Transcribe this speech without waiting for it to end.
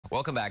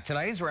Welcome back.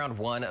 Tonight is round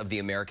one of the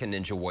American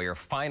Ninja Warrior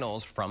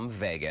Finals from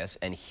Vegas,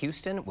 and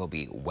Houston will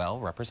be well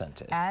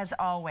represented. As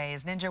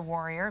always, Ninja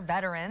Warrior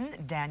veteran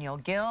Daniel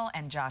Gil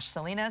and Josh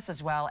Salinas,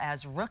 as well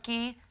as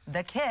rookie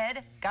the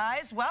Kid.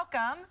 Guys,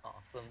 welcome.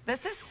 Awesome.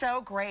 This is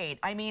so great.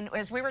 I mean,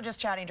 as we were just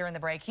chatting during the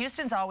break,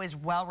 Houston's always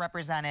well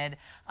represented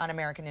on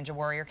American Ninja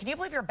Warrior. Can you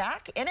believe you're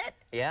back in it?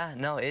 Yeah,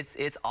 no, it's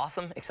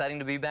awesome. Exciting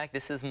to be back.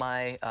 This is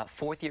my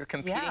fourth year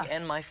competing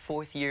and my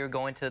fourth year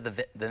going to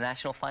the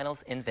national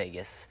finals in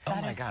Vegas. Oh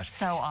my gosh.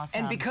 So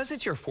awesome. And because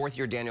it's your fourth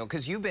year, Daniel,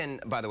 because you've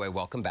been, by the way,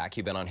 welcome back.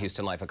 You've been on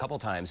Houston Life a couple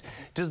times.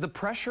 Does the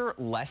pressure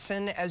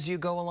lessen as you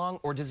go along,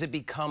 or does it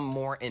become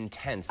more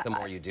intense the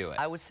more you do it?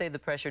 I would say the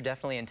pressure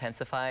definitely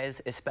intensifies,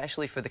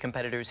 especially for the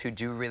competitors who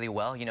do really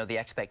well. You know, the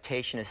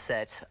expectation is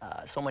set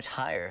so much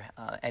higher.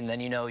 And then,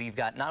 you know, you've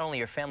got not only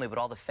your family, but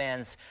all the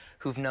fans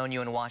who've known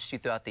you and watched you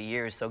throughout the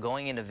years. So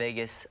going into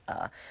Vegas,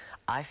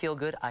 I feel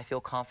good, I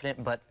feel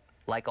confident, but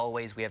like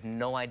always, we have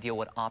no idea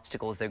what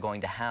obstacles they're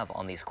going to have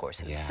on these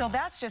courses. Yeah. So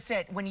that's just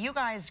it. When you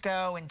guys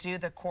go and do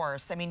the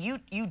course, I mean,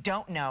 you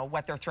don't know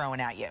what they're throwing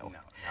at you. No,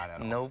 not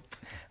at all. Nope.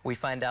 We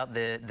find out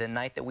the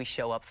night that we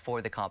show up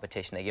for the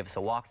competition. They give us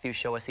a walkthrough,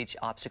 show us each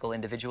obstacle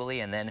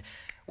individually, and then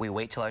we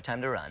wait till our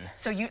time to run.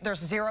 So there's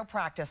zero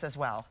practice as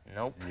well?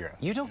 Nope. Zero.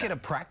 You don't get a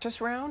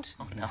practice round?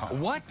 Oh, no.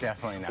 What?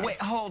 Definitely not.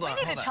 Wait, hold on.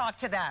 We need to talk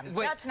to them.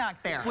 Wait, that's not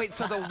fair. Wait,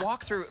 so the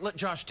walkthrough, look,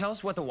 Josh, tell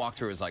us what the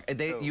walkthrough is like.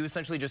 You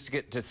essentially just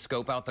get to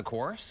scope out the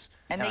course?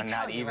 And No, they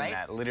tell not you, even right?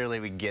 that. Literally,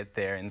 we get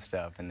there and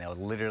stuff, and they'll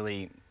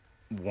literally,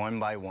 one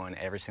by one,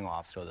 every single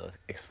obstacle, they'll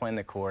explain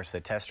the course. The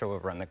tester will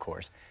run the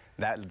course.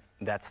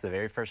 That's the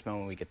very first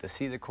moment we get to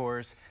see the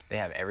course. They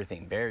have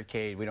everything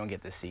barricaded. We don't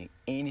get to see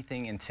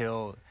anything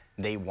until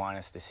they want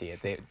us to see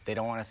it. They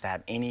don't want us to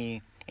have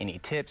any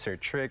tips or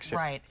tricks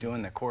or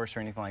doing the course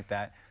or anything like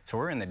that. So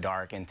we're in the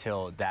dark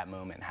until that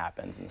moment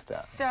happens and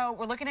stuff. So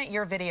we're looking at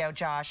your video,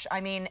 Josh. I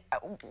mean,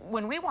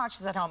 when we watch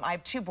this at home, I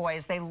have two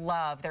boys.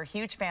 They're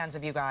huge fans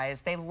of you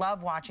guys. They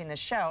love watching this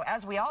show,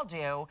 as we all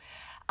do.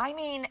 I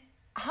mean,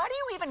 how do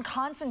you even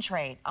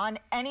concentrate on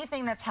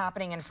anything that's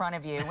happening in front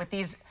of you with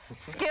these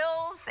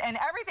skills and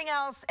everything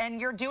else,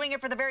 and you're doing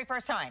it for the very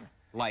first time?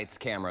 Lights,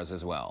 cameras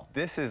as well.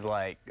 This is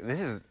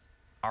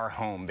our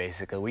home,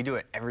 basically. We do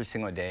it every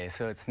single day,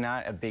 so it's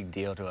not a big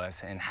deal to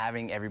us. And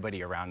having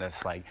everybody around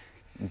us, like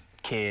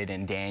Kid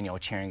and Daniel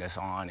cheering us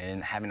on,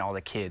 and having all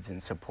the kids in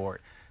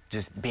support,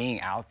 just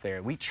being out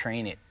there, we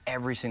train it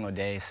every single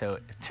day. So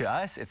to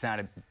us,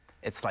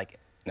 it's like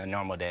a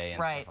normal day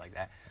and stuff like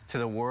that. To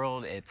the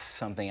world, it's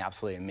something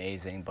absolutely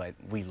amazing, but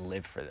we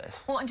live for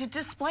this. Well, and to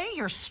display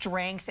your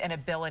strength and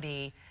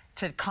ability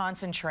to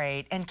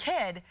concentrate, and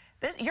Kid,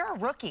 you're a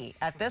rookie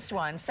at this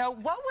one, so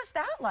what was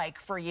that like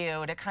for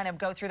you to kind of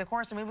go through the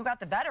course? I mean, we've got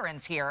the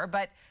veterans here,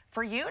 but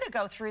for you to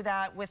go through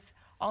that with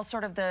all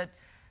sort of the,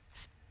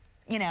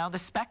 you know, the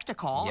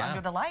spectacle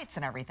under the lights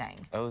and everything.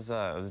 It was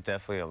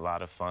definitely a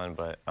lot of fun,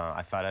 but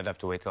I thought I'd have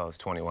to wait till I was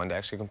 21 to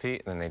actually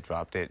compete, and then they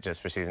dropped it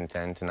just for season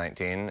 10 to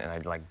 19, and I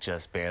like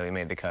just barely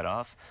made the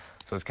cutoff.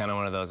 So it's kind of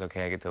one of those,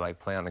 okay, I get to like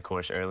play on the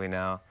course early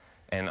now,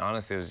 and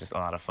honestly, it was just a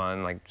lot of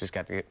fun. Like, just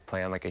got to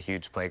play on like a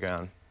huge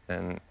playground,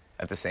 and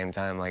at the same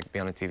time, like, be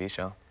on a TV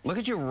show. Look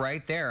at you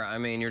right there. I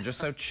mean, you're just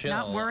so chill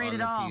Not worried on at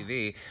the all.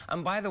 TV.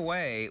 By the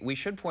way, we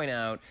should point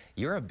out,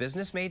 you're a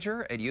business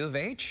major at U of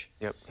H?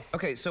 Yep.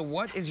 Okay, so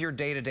what is your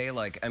day-to-day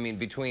like? I mean,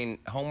 between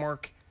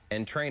homework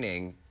and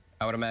training,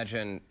 I would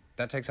imagine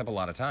that takes up a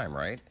lot of time,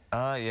 right?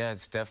 Yeah,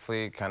 it's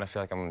definitely kind of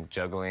feel like I'm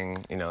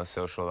juggling, you know,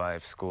 social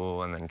life,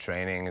 school, and then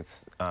training.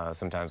 It's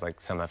sometimes like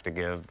some have to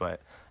give,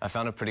 but I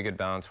found a pretty good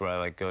balance where I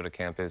like go to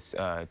campus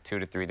 2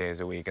 to 3 days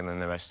a week, and then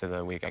the rest of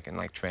the week I can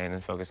like train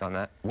and focus on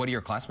that. What do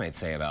your classmates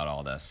say about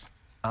all this?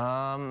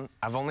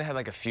 I've only had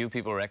like a few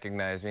people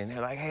recognize me, and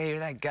they're like, "Hey, you're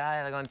that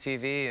guy like on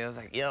TV." And I was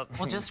like, "Yep."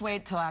 Well, just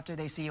wait till after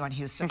they see you on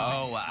Houston.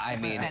 Oh, I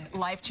mean,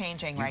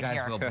 life-changing right you guys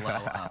here. will blow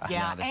up. Yeah,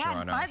 now that you're and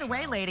on our by the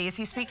way, show. ladies,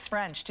 he speaks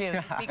French too.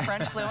 You speak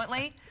French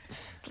fluently?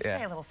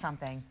 Say a little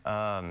something.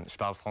 Je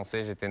parle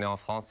français. J'étais né en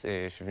France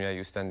et je suis venu à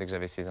Houston dès que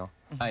j'avais 6 ans.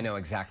 I know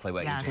exactly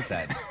what you just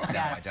said. No,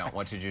 I don't.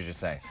 What did you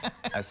just say?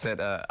 I said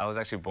I was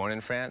actually born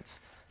in France,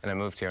 and I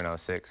moved here when I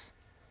was 6.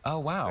 Oh,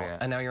 wow. So, yeah.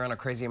 And now you're on a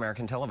crazy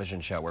American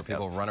television show where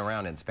people run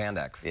around in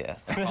spandex. Yeah.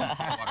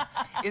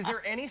 Is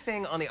there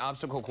anything on the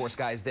obstacle course,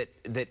 guys, that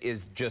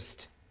is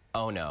just,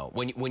 oh no,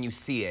 when you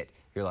see it,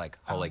 you're like,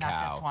 holy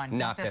cow.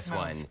 Not this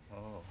one.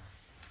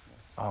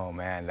 Oh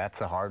man,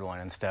 that's a hard one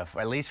and stuff.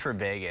 At least for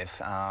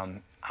Vegas, I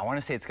want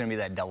to say it's going to be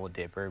that double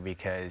dipper,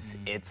 because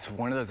it's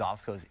one of those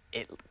obstacles.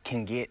 It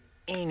can get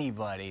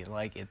anybody.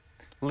 Like, it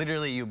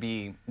literally, you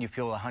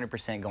feel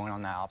 100% going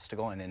on that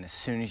obstacle, and then as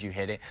soon as you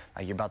hit it,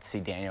 like you're about to see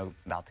Daniel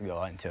about to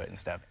go into it and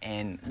stuff,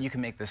 and you can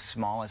make the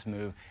smallest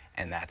move,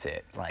 and that's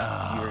it. Like,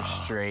 you're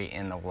straight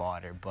in the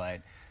water.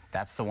 But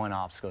that's the one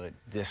obstacle.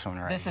 This one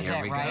right here. This is it,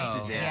 right?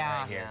 This is it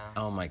right here.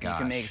 Oh my gosh. You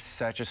can make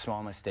such a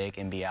small mistake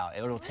and be out.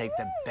 It'll take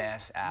the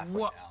best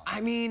athlete out. I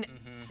mean,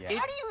 how do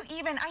you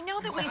even, I know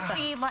that we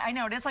see, I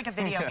know it is like a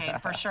video game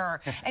for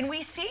sure, and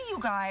we see you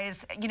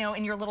guys, you know,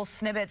 in your little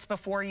snippets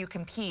before you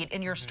compete,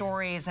 in your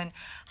stories, and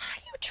how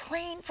do you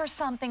train for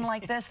something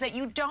like this that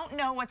you don't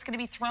know what's going to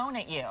be thrown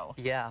at you?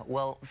 Yeah,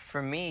 well,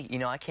 for me, you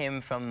know, I came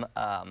from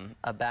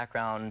a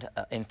background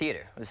in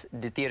theater.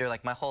 Did theater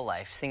like my whole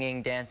life,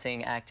 singing,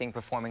 dancing, acting,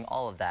 performing,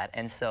 all of that.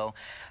 And so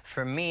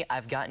for me,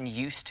 I've gotten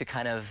used to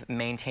kind of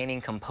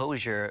maintaining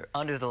composure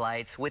under the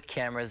lights with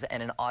cameras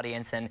and an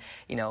audience. And,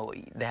 you know,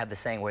 they have the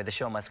saying where the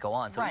show must go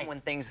on. So even when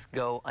things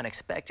go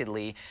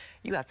unexpectedly,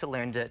 you have to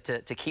learn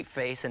to keep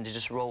face and to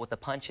just roll with the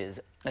punches.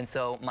 And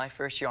so my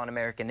first year on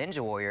American Ninja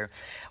Warrior,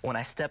 when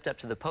I stepped up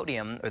to the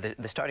podium, or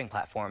the starting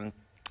platform,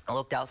 I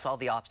looked out, saw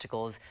the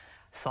obstacles,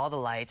 saw the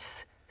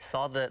lights,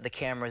 saw the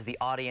cameras, the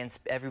audience,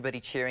 everybody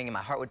cheering, and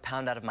my heart would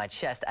pound out of my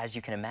chest, as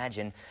you can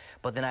imagine.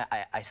 But then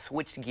I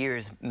switched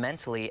gears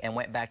mentally and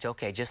went back to,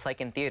 okay, just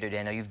like in theater,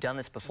 Daniel, you've done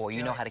this before.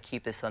 You know how to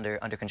keep this under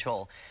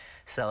control.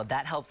 So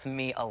that helps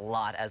me a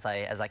lot as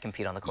I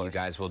compete on the course. You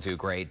guys will do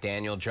great.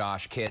 Daniel,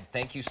 Josh, Kid,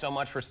 thank you so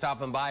much for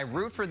stopping by.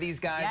 Root for these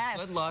guys.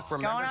 Yes. Good luck.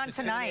 Remember to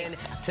tune in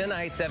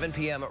tonight, 7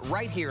 p.m.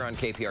 right here on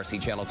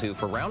KPRC Channel 2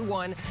 for round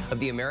 1 of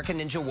the American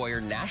Ninja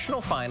Warrior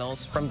National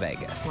Finals from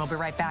Vegas. We'll be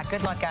right back.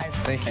 Good luck, guys.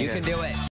 You can do it.